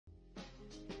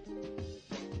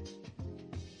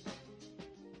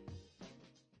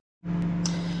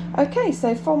Okay,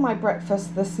 so for my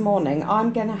breakfast this morning,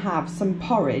 I'm going to have some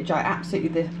porridge. I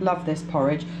absolutely love this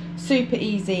porridge. Super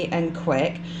easy and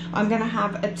quick. I'm going to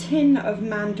have a tin of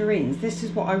mandarins. This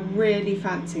is what I really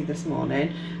fancy this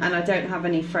morning, and I don't have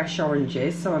any fresh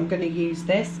oranges, so I'm going to use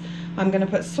this. I'm going to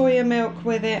put soya milk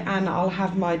with it, and I'll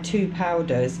have my 2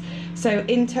 powders. So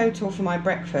in total for my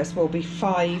breakfast will be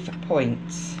 5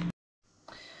 points.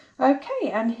 Okay,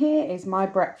 and here is my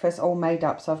breakfast all made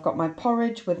up. So I've got my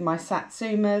porridge with my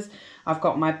satsumas, I've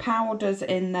got my powders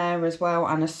in there as well,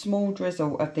 and a small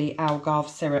drizzle of the Algarve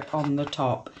syrup on the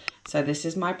top. So this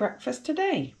is my breakfast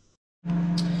today.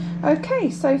 Okay,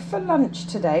 so for lunch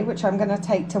today, which I'm going to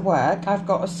take to work, I've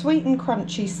got a sweet and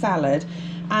crunchy salad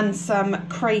and some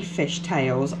crayfish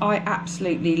tails. I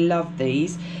absolutely love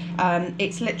these.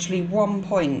 It's literally 1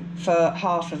 point for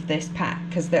half of this pack,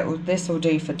 because this will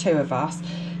do for 2 of us.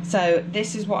 So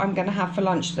this is what I'm going to have for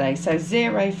lunch today. So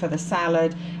 0 for the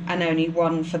salad and only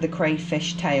 1 for the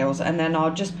crayfish tails. And then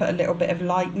I'll just put a little bit of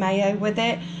light mayo with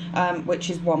it, which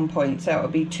is 1 point. So it'll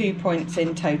be 2 points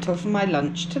in total for my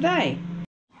lunch today.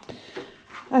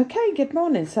 Okay, good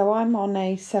morning. So I'm on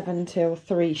a 7 till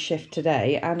 3 shift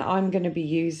today, and I'm going to be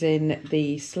using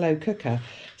the slow cooker.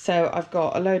 So I've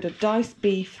got a load of diced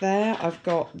beef there. I've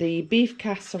got the beef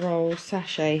casserole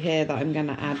sachet here that I'm going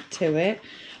to add to it.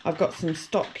 I've got some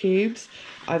stock cubes.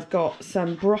 I've got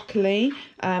some broccoli.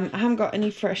 I haven't got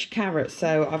any fresh carrots,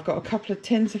 so I've got a couple of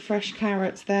tins of fresh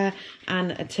carrots there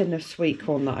and a tin of sweet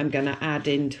corn that I'm going to add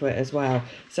into it as well.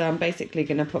 So I'm basically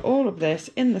going to put all of this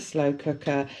in the slow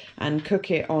cooker and cook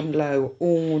it on low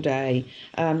all day.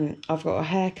 I've got a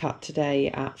haircut today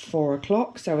at 4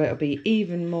 o'clock, so it'll be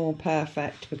even more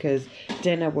perfect because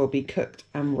dinner will be cooked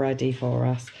and ready for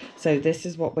us. So this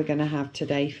is what we're going to have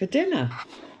today for dinner.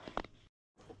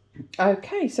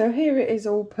 Okay, so here it is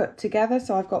all put together.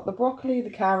 So I've got the broccoli,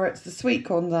 the carrots, the sweet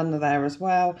corns under there as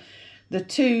well, the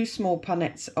 2 small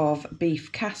punnets of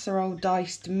beef casserole,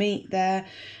 diced meat there,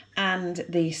 and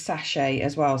the sachet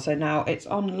as well. So now it's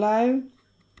on low,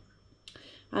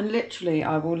 and literally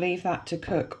I will leave that to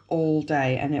cook all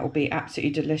day, and it will be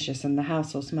absolutely delicious, and the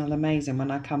house will smell amazing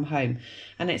when I come home.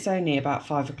 And it's only about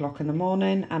 5 o'clock in the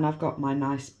morning, and I've got my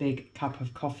nice big cup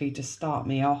of coffee to start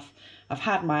me off. I've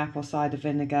had my apple cider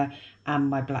vinegar and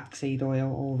my black seed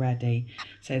oil already.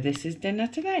 So this is dinner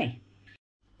today.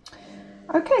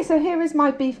 Okay, so here is my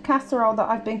beef casserole that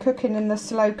I've been cooking in the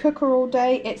slow cooker all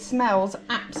day. It smells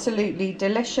absolutely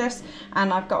delicious,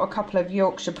 and I've got a couple of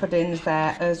Yorkshire puddings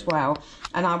there as well.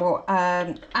 And I will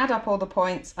add up all the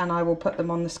points, and I will put them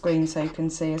on the screen so you can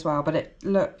see as well. But it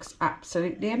looks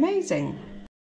absolutely amazing.